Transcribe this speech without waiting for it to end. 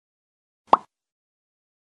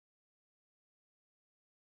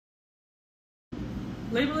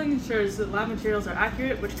Labeling ensures that lab materials are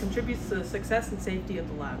accurate, which contributes to the success and safety of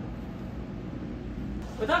the lab.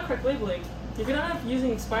 Without correct labeling, you could end up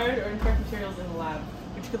using expired or incorrect materials in the lab,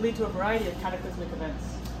 which could lead to a variety of cataclysmic events.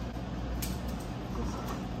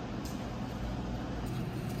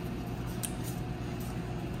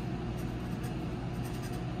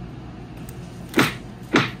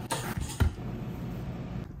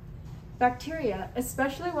 Bacteria,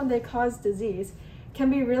 especially when they cause disease, can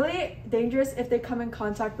be really dangerous if they come in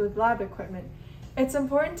contact with lab equipment. It's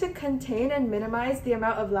important to contain and minimize the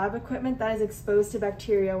amount of lab equipment that is exposed to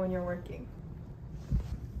bacteria when you're working.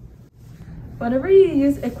 Whenever you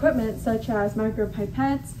use equipment such as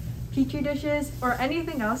micropipettes, petri dishes, or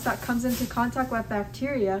anything else that comes into contact with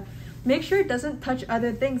bacteria, make sure it doesn't touch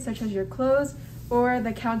other things such as your clothes or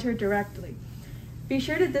the counter directly. Be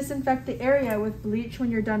sure to disinfect the area with bleach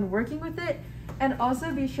when you're done working with it, and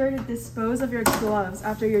also be sure to dispose of your gloves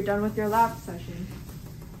after you're done with your lab session.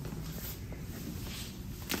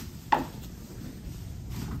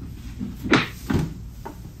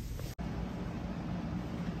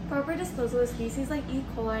 Proper disposal of species like E.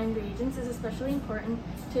 coli and reagents is especially important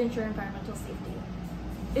to ensure environmental safety.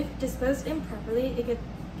 If disposed improperly, it could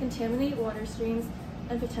contaminate water streams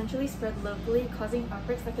and potentially spread locally, causing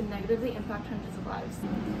outbreaks that could negatively impact hundreds of lives.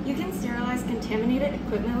 You can sterilize contaminated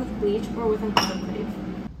equipment with bleach or with an autoclave.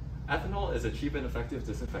 Ethanol is a cheap and effective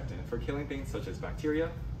disinfectant for killing things such as bacteria,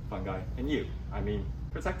 fungi, and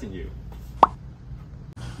protecting you.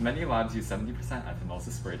 Many labs use 70% ethanol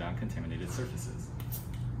to spray down contaminated surfaces.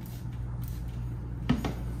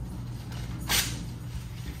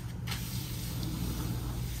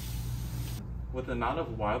 With the amount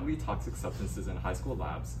of wildly toxic substances in high school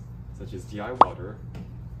labs, such as GI water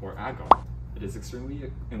or agar, it is extremely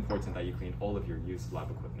important that you clean all of your used lab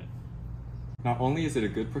equipment. Not only is it a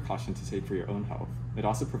good precaution to take for your own health, it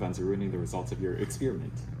also prevents ruining the results of your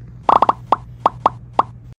experiment.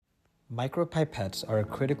 Micropipettes are a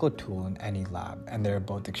critical tool in any lab, and they are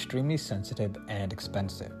both extremely sensitive and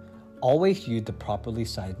expensive. Always use the properly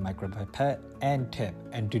sized micropipette and tip,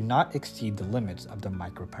 and do not exceed the limits of the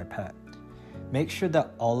micropipette. Make sure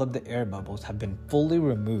that all of the air bubbles have been fully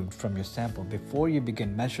removed from your sample before you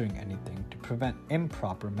begin measuring anything to prevent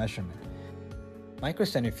improper measurement.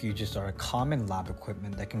 Microcentrifuges are a common lab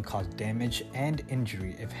equipment that can cause damage and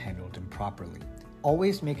injury if handled improperly.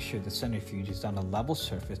 Always make sure the centrifuge is on a level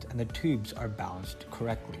surface and the tubes are balanced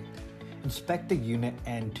correctly. Inspect the unit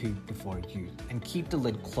and tube before use, and keep the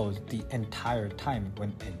lid closed the entire time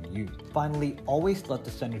when in use. Finally, always let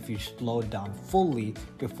the centrifuge slow down fully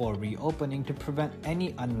before reopening to prevent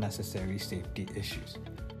any unnecessary safety issues.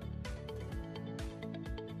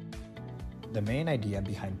 The main idea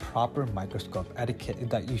behind proper microscope etiquette is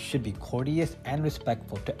that you should be courteous and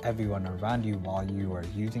respectful to everyone around you while you are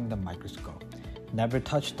using the microscope. Never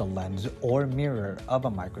touch the lens or mirror of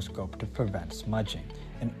a microscope to prevent smudging,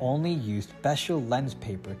 and only use special lens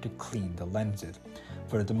paper to clean the lenses.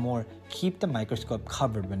 Furthermore, keep the microscope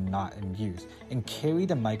covered when not in use, and carry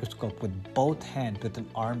the microscope with both hands with an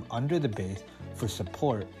arm under the base for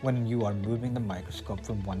support when you are moving the microscope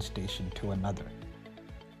from one station to another.